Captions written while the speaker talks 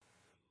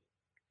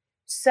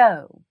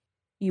So,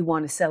 you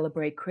want to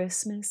celebrate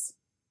Christmas?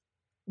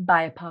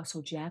 By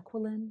Apostle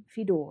Jacqueline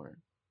Fedor.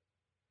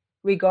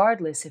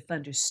 Regardless if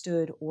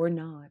understood or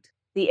not,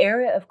 the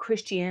era of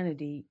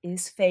Christianity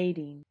is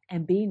fading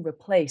and being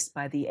replaced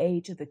by the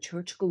age of the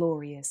Church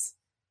Glorious,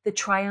 the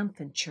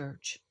triumphant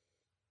church.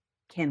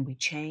 Can we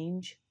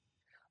change?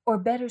 Or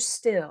better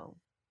still,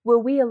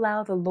 will we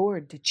allow the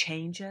Lord to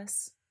change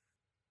us?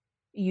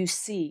 You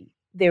see,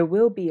 there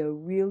will be a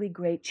really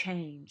great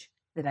change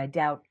that I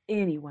doubt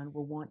anyone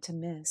will want to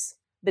miss.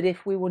 But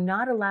if we will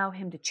not allow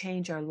Him to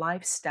change our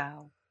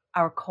lifestyle,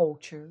 our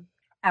culture,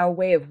 our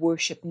way of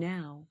worship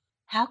now,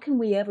 how can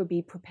we ever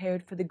be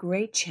prepared for the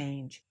great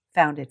change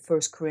found at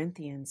 1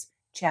 Corinthians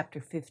chapter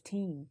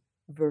 15,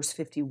 verse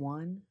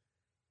 51?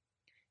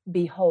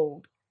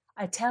 Behold,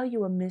 I tell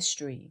you a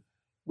mystery.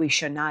 We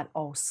shall not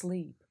all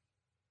sleep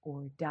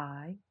or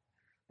die,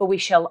 but we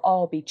shall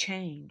all be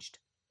changed.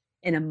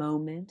 In a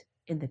moment,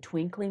 in the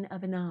twinkling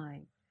of an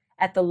eye,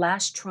 at the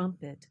last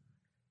trumpet.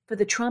 For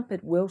the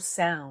trumpet will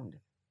sound,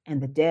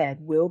 and the dead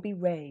will be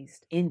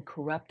raised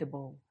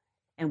incorruptible,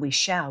 and we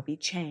shall be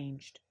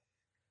changed.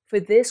 For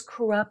this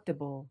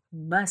corruptible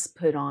must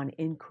put on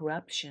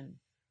incorruption,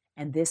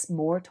 and this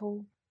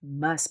mortal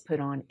must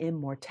put on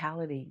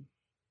immortality.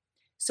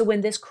 So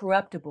when this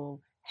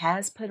corruptible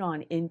has put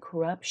on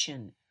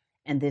incorruption,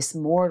 and this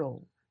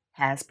mortal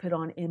has put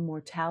on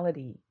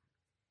immortality,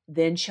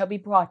 then shall be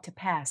brought to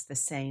pass the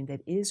saying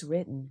that is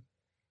written,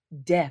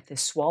 Death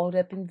is swallowed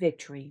up in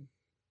victory.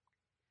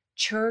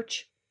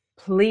 Church,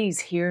 please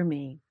hear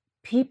me.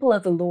 People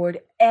of the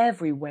Lord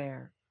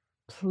everywhere,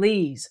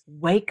 please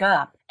wake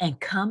up and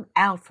come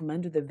out from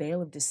under the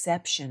veil of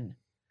deception.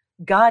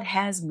 God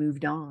has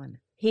moved on.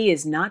 He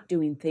is not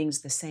doing things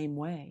the same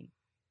way.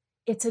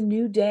 It's a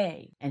new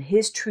day, and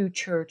His true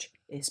church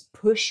is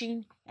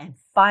pushing and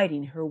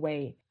fighting her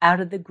way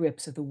out of the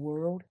grips of the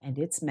world and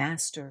its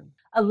master,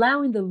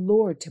 allowing the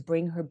Lord to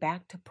bring her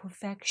back to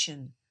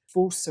perfection,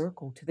 full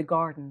circle to the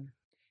garden.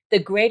 The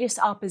greatest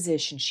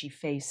opposition she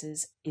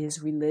faces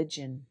is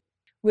religion.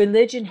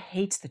 Religion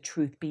hates the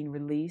truth being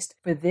released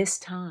for this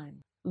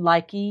time.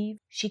 Like Eve,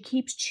 she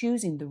keeps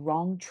choosing the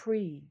wrong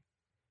tree.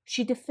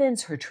 She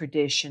defends her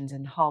traditions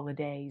and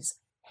holidays,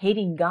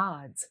 hating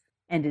God's,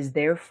 and is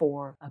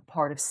therefore a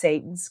part of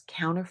Satan's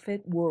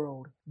counterfeit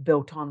world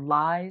built on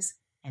lies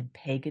and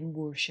pagan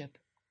worship.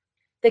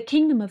 The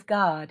kingdom of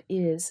God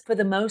is, for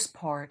the most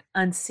part,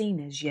 unseen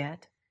as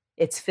yet.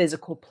 Its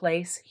physical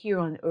place here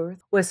on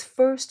earth was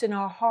first in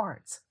our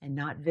hearts and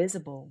not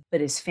visible,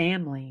 but His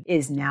family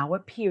is now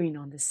appearing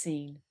on the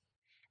scene.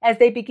 As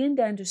they begin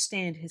to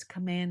understand His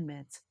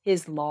commandments,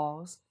 His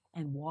laws,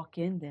 and walk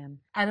in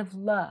them out of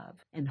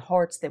love and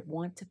hearts that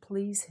want to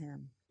please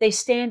Him, they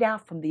stand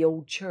out from the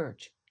old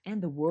church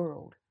and the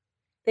world.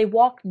 They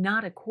walk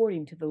not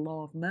according to the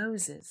law of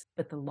Moses,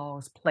 but the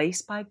laws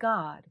placed by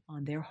God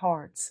on their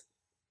hearts.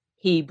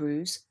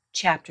 Hebrews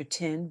chapter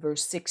 10,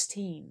 verse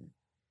 16.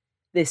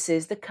 This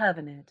is the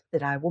covenant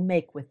that I will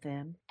make with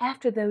them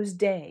after those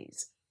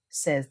days,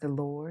 says the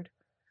Lord.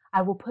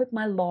 I will put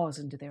my laws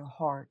into their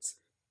hearts,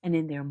 and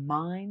in their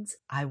minds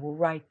I will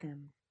write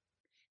them.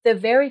 The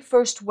very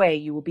first way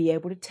you will be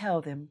able to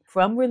tell them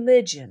from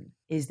religion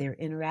is their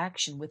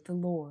interaction with the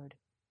Lord.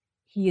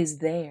 He is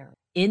there,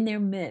 in their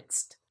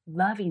midst,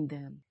 loving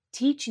them,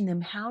 teaching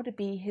them how to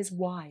be His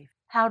wife,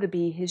 how to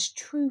be His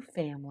true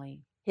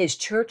family, His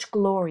church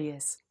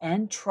glorious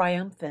and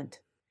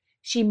triumphant.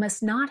 She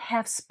must not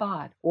have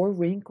spot or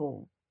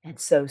wrinkle, and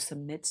so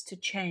submits to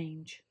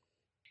change.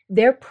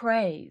 Their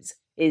praise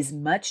is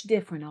much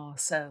different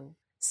also,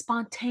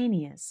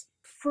 spontaneous,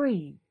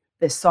 free.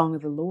 The song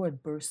of the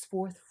Lord bursts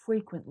forth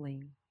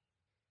frequently.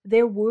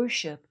 Their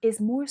worship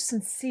is more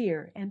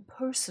sincere and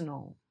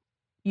personal.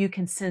 You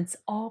can sense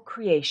all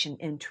creation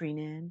entering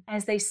in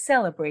as they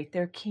celebrate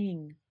their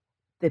King.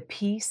 The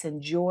peace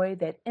and joy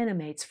that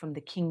emanates from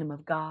the kingdom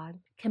of God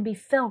can be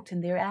felt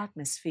in their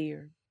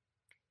atmosphere.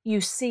 You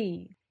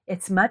see,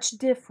 it's much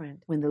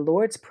different when the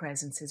Lord's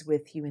presence is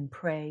with you in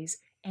praise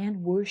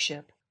and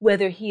worship,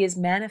 whether He is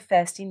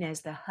manifesting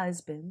as the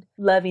husband,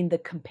 loving the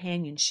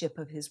companionship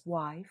of his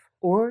wife,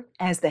 or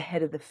as the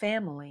head of the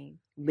family,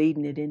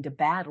 leading it into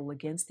battle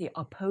against the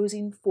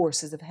opposing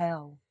forces of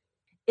hell.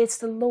 It's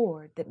the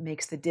Lord that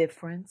makes the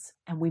difference,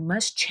 and we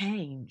must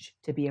change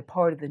to be a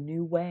part of the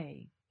new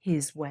way,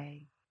 His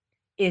way.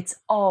 It's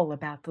all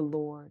about the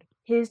Lord,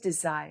 His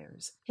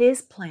desires,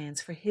 His plans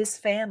for His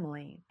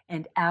family,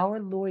 and our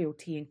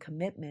loyalty and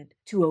commitment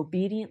to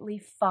obediently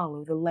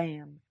follow the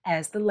Lamb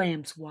as the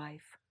Lamb's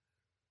wife.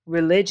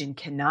 Religion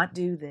cannot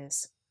do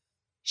this.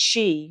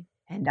 She,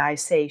 and I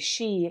say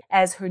she,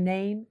 as her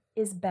name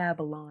is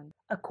Babylon,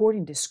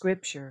 according to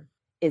Scripture,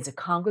 is a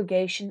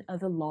congregation of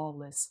the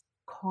lawless,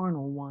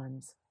 carnal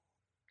ones.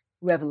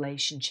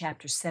 Revelation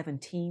chapter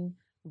 17,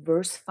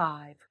 verse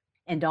 5.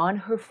 And on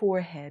her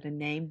forehead a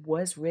name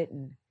was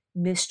written,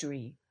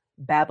 Mystery,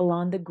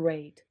 Babylon the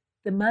Great,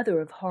 the mother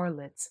of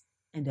harlots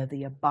and of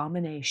the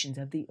abominations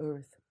of the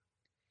earth.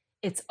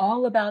 It's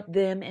all about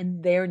them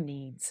and their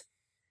needs.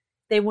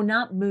 They will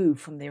not move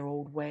from their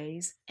old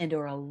ways and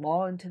are a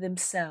law unto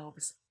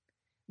themselves.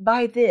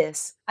 By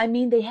this, I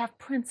mean they have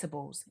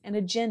principles and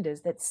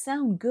agendas that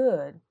sound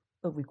good,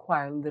 but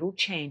require little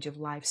change of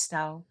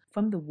lifestyle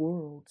from the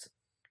world's.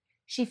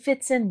 She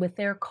fits in with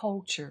their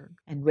culture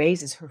and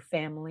raises her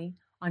family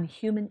on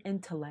human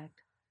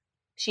intellect.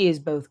 She is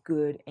both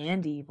good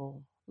and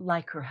evil,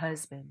 like her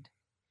husband.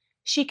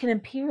 She can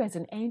appear as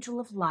an angel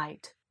of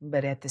light,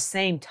 but at the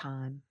same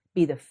time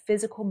be the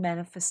physical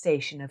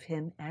manifestation of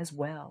him as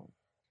well.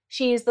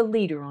 She is the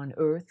leader on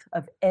earth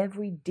of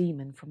every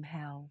demon from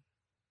hell.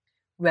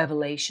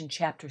 Revelation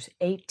chapter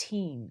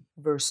 18,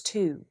 verse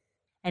 2.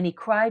 And he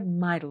cried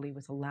mightily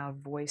with a loud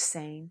voice,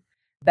 saying,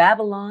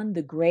 Babylon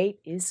the great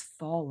is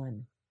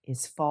fallen,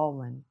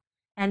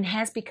 and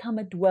has become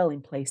a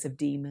dwelling place of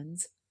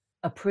demons,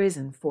 a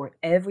prison for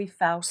every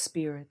foul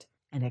spirit,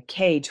 and a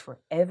cage for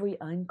every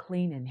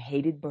unclean and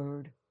hated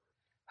bird.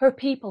 Her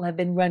people have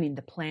been running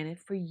the planet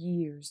for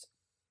years.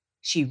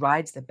 She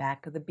rides the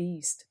back of the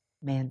beast,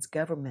 man's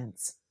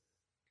governments.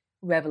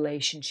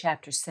 Revelation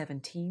chapter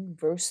 17,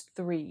 verse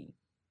 3.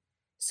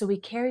 So he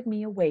carried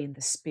me away in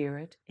the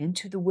spirit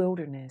into the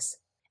wilderness,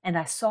 and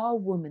I saw a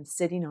woman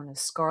sitting on a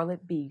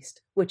scarlet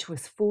beast, which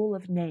was full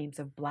of names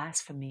of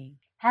blasphemy,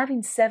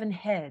 having 7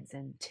 heads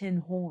and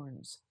 10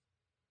 horns.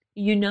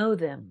 You know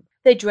them.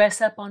 They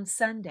dress up on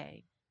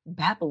Sunday.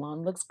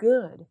 Babylon looks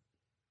good.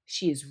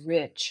 She is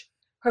rich.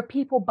 Her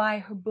people buy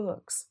her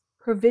books,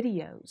 her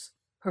videos,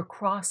 her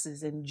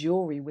crosses and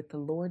jewelry with the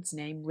Lord's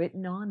name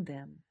written on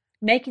them,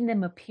 making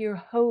them appear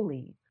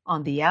holy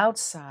on the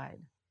outside,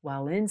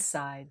 while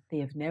inside they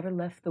have never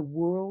left the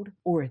world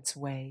or its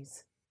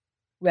ways.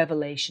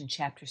 Revelation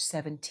chapter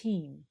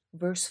 17,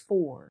 verse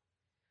 4.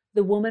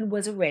 The woman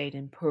was arrayed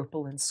in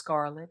purple and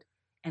scarlet,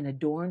 and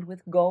adorned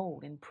with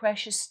gold and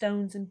precious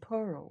stones and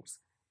pearls,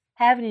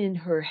 having in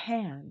her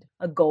hand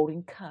a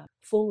golden cup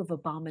full of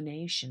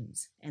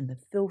abominations and the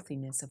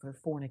filthiness of her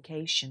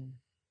fornication.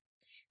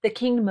 The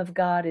kingdom of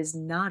God is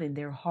not in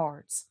their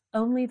hearts,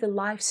 only the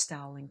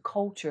lifestyle and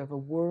culture of a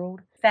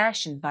world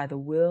fashioned by the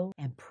will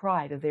and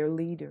pride of their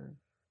leader.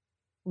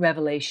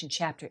 Revelation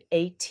chapter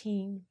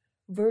 18,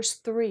 verse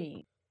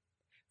 3.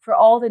 For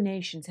all the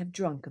nations have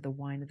drunk of the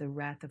wine of the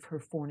wrath of her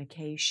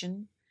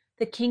fornication.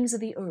 The kings of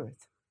the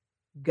earth,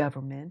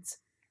 governments,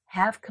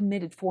 have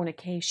committed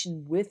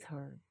fornication with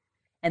her,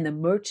 and the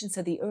merchants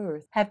of the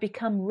earth have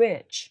become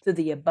rich through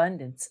the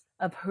abundance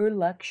of her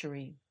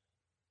luxury.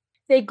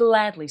 They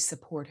gladly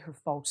support her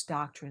false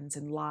doctrines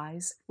and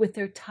lies with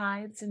their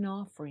tithes and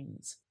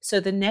offerings, so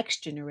the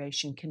next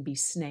generation can be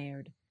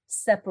snared,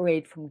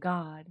 separated from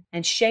God,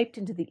 and shaped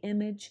into the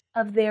image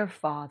of their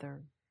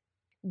father.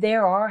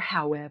 There are,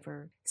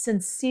 however,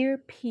 sincere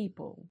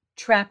people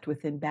trapped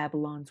within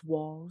Babylon's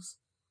walls.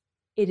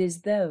 It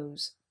is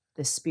those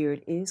the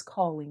Spirit is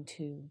calling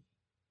to.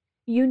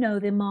 You know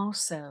them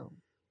also.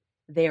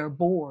 They are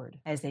bored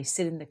as they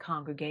sit in the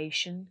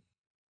congregation.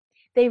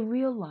 They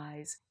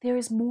realize there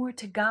is more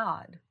to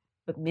God,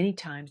 but many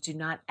times do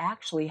not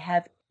actually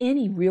have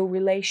any real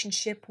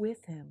relationship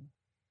with Him.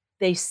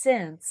 They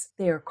sense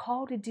they are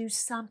called to do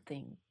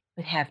something,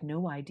 but have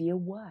no idea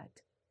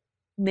what.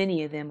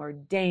 Many of them are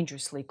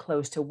dangerously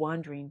close to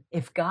wondering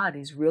if God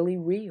is really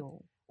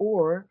real,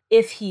 or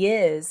if He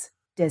is,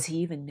 does He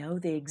even know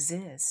they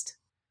exist?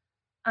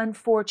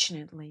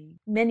 Unfortunately,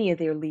 many of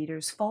their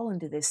leaders fall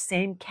into this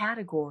same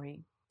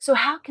category. So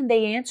how can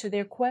they answer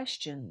their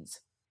questions?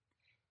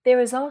 There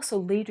is also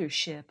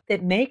leadership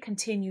that may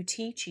continue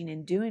teaching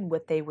and doing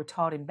what they were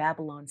taught in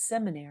Babylon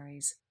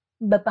seminaries,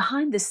 but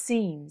behind the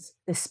scenes,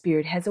 the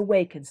Spirit has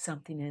awakened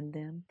something in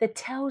them that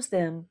tells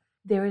them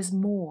there is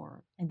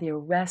more, and they are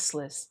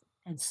restless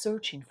and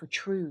searching for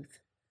truth.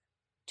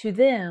 To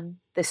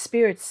them, the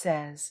Spirit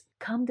says,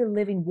 Come to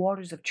living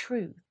waters of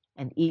truth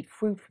and eat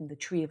fruit from the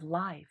tree of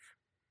life.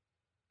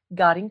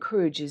 God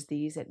encourages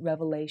these at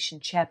Revelation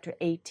chapter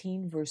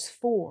 18, verse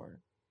 4,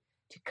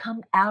 to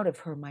come out of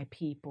her, my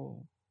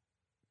people.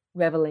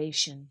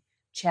 Revelation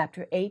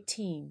chapter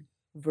 18,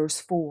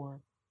 verse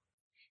 4.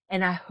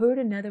 And I heard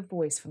another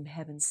voice from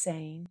heaven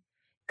saying,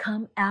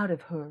 Come out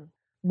of her,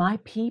 my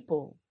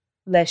people,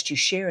 lest you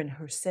share in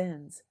her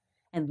sins,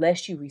 and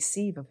lest you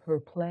receive of her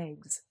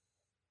plagues.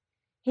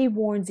 He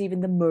warns even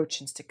the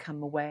merchants to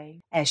come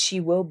away, as she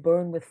will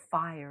burn with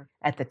fire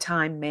at the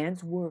time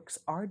man's works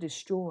are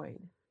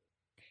destroyed.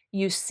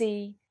 You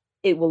see,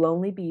 it will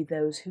only be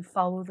those who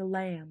follow the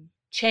Lamb,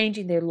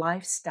 changing their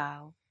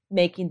lifestyle,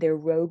 making their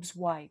robes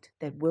white,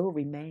 that will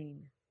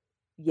remain.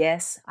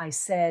 Yes, I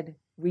said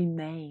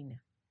remain.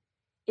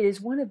 It is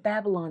one of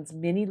Babylon's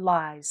many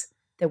lies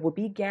that will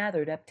be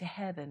gathered up to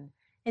heaven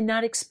and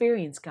not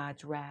experience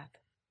God's wrath.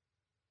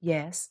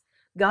 Yes,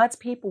 God's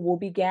people will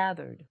be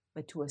gathered,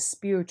 but to a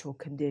spiritual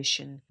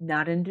condition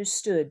not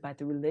understood by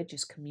the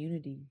religious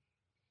community.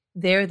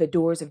 There the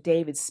doors of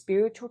David's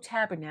spiritual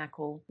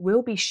tabernacle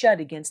will be shut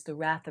against the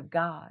wrath of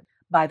God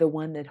by the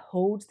one that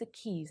holds the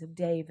keys of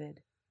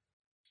David.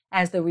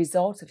 As the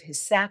result of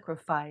his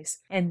sacrifice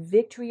and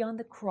victory on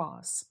the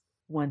cross,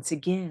 once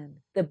again,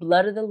 the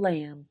blood of the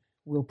Lamb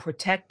will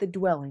protect the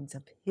dwellings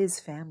of his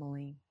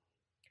family.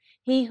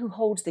 He who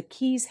holds the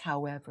keys,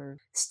 however,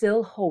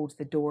 still holds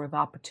the door of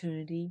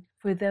opportunity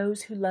for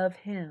those who love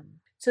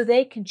him, so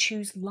they can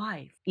choose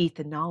life, eat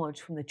the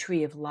knowledge from the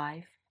tree of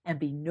life, and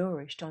be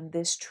nourished on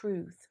this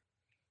truth.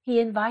 He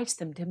invites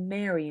them to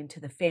marry into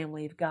the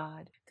family of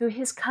God through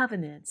his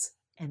covenants,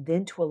 and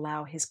then to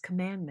allow his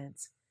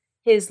commandments,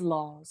 his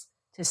laws,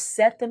 to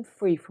set them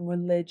free from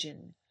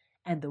religion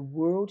and the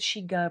world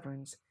she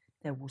governs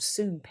that will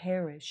soon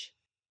perish.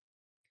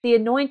 The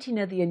anointing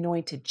of the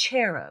anointed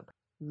cherub,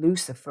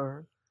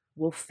 Lucifer,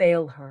 will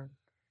fail her,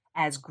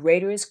 as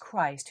greater is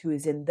Christ who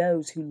is in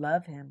those who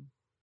love him.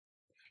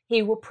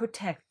 He will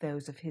protect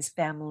those of his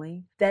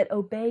family that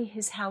obey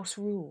his house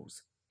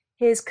rules,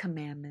 his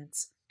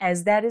commandments,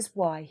 as that is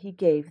why he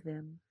gave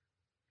them,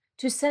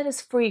 to set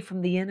us free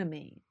from the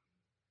enemy.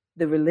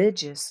 The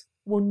religious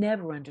will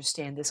never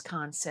understand this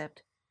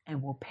concept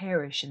and will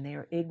perish in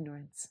their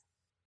ignorance.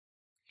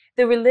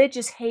 The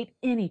religious hate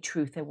any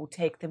truth that will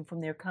take them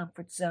from their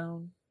comfort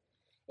zone.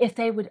 If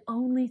they would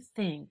only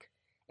think,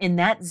 in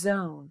that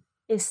zone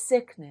is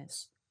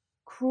sickness,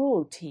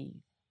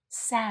 cruelty,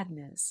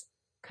 sadness,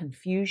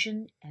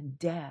 confusion, and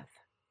death.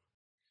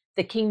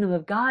 The kingdom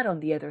of God, on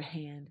the other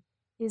hand,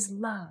 is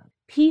love,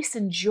 peace,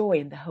 and joy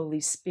in the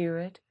Holy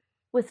Spirit,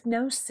 with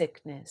no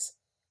sickness,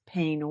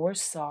 pain, or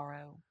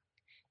sorrow.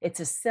 It's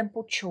a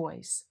simple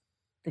choice: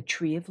 the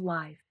tree of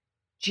life,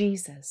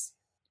 Jesus,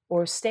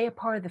 or stay a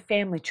part of the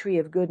family tree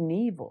of good and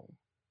evil,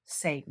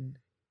 Satan.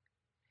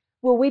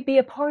 Will we be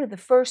a part of the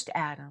first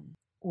Adam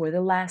or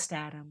the last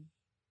Adam?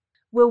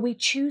 Will we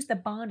choose the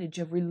bondage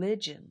of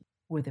religion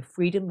or the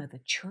freedom of the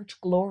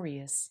church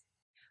glorious?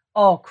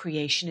 All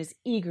creation is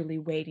eagerly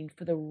waiting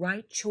for the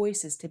right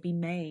choices to be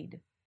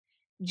made.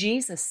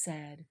 Jesus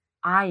said,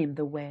 "I am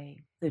the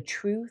way, the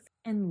truth,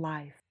 and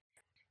life."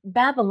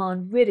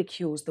 Babylon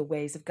ridicules the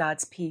ways of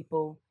God's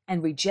people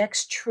and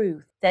rejects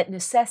truth that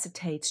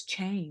necessitates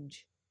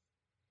change.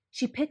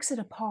 She picks it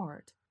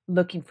apart,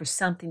 looking for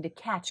something to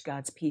catch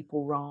God's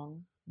people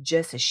wrong,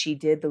 just as she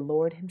did the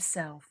Lord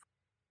himself.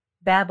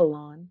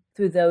 Babylon,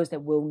 through those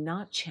that will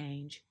not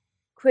change,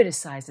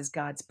 criticizes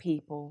God's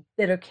people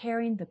that are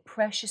carrying the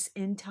precious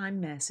end-time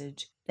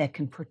message that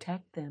can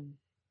protect them.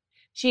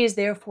 She is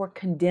therefore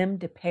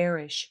condemned to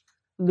perish,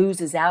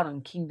 loses out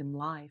on kingdom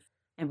life,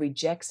 and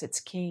rejects its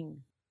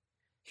king.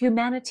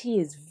 Humanity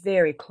is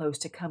very close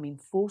to coming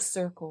full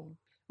circle,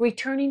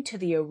 returning to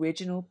the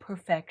original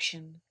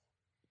perfection.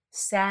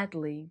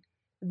 Sadly,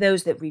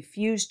 those that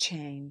refuse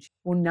change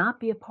will not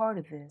be a part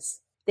of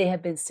this. They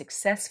have been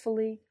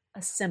successfully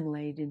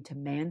assimilated into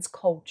man's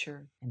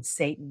culture, and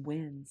Satan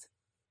wins.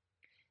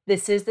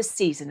 This is the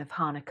season of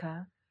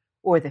Hanukkah,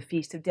 or the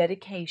Feast of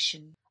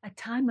Dedication, a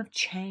time of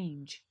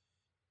change.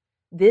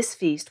 This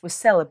feast was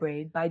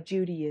celebrated by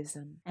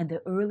Judaism and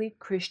the early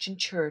Christian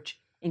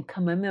church in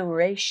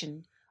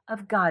commemoration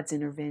of God's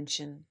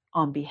intervention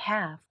on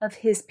behalf of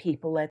his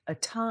people at a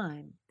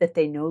time that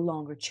they no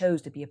longer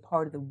chose to be a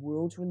part of the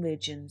world's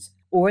religions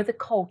or the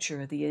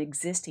culture of the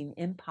existing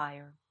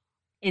empire.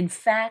 In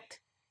fact,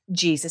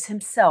 Jesus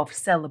himself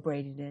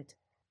celebrated it.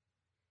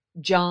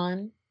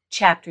 John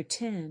chapter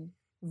 10,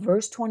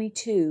 verse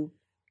 22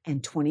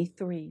 and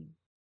 23.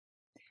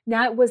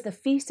 Now it was the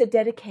Feast of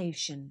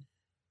Dedication,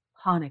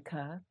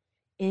 Hanukkah,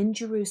 in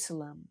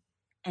Jerusalem,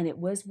 and it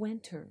was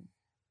winter,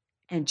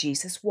 and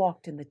Jesus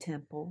walked in the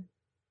temple,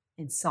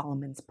 in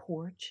Solomon's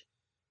porch.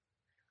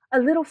 A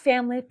little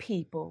family of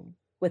people,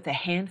 with a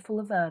handful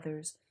of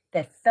others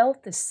that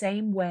felt the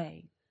same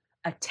way,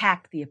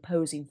 attacked the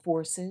opposing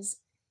forces,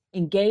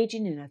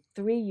 engaging in a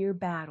 3-year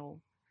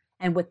battle,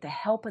 and with the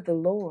help of the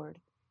Lord,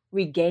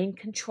 regained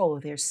control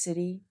of their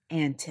city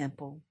and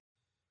temple.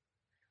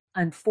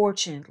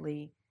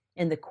 Unfortunately,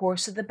 in the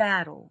course of the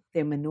battle,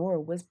 their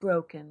menorah was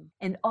broken,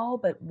 and all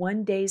but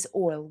one day's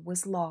oil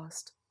was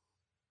lost.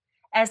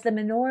 As the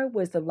menorah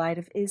was the light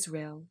of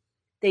Israel,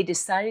 they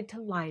decided to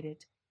light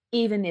it,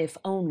 even if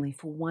only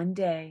for one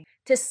day,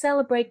 to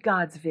celebrate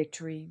God's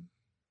victory.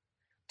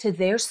 To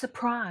their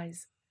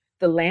surprise,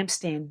 the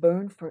lampstand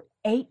burned for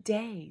 8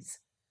 days.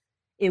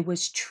 It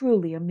was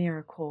truly a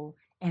miracle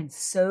and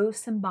so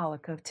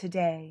symbolic of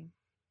today.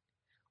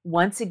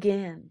 Once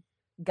again,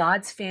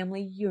 God's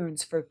family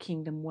yearns for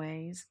kingdom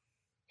ways,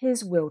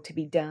 his will to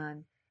be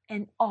done,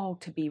 and all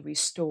to be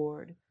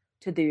restored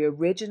to the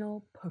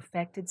original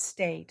perfected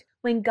state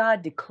when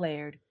God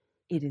declared,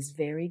 "It is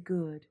very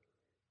good."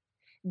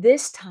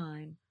 This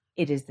time,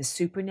 it is the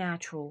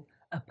supernatural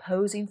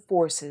opposing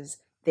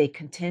forces they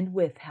contend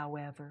with,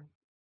 however.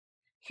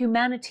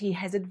 Humanity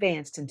has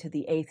advanced into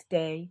the 8th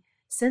day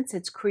since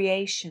its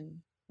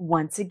creation.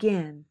 Once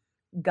again,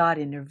 God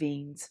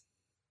intervenes.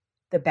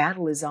 The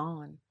battle is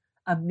on,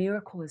 a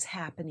miracle is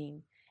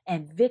happening,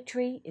 and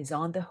victory is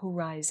on the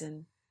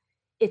horizon.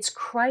 It's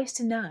Christ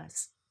in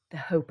us, the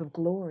hope of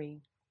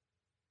glory.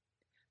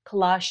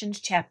 Colossians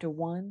chapter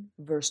 1,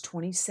 verse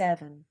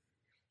 27.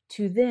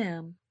 To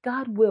them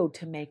God willed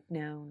to make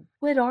known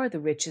what are the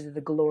riches of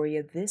the glory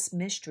of this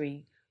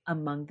mystery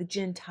among the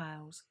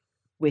Gentiles,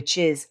 which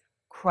is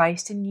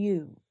Christ in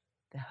you,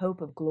 the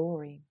hope of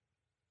glory.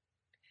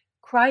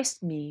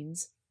 Christ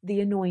means the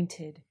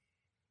anointed.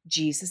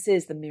 Jesus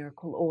is the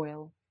miracle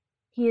oil.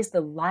 He is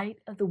the light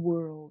of the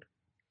world.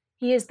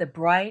 He is the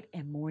bright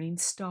and morning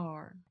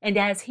star. And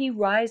as he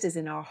rises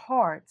in our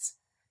hearts,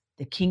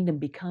 the kingdom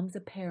becomes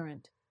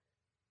apparent.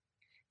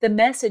 The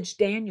message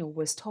Daniel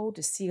was told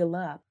to seal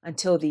up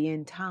until the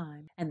end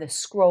time, and the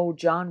scroll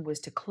John was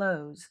to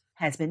close,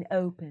 has been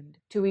opened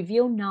to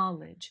reveal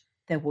knowledge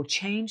that will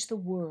change the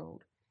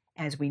world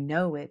as we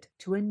know it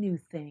to a new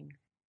thing.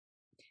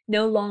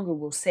 No longer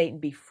will Satan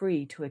be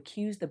free to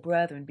accuse the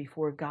brethren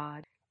before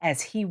God,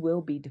 as he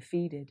will be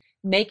defeated,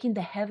 making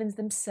the heavens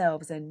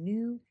themselves a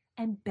new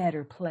and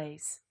better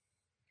place.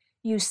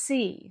 You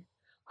see,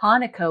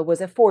 Hanukkah was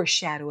a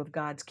foreshadow of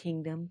God's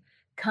kingdom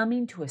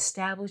coming to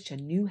establish a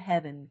new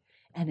heaven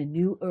and a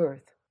new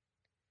earth.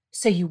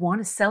 So you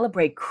want to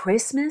celebrate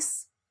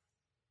Christmas?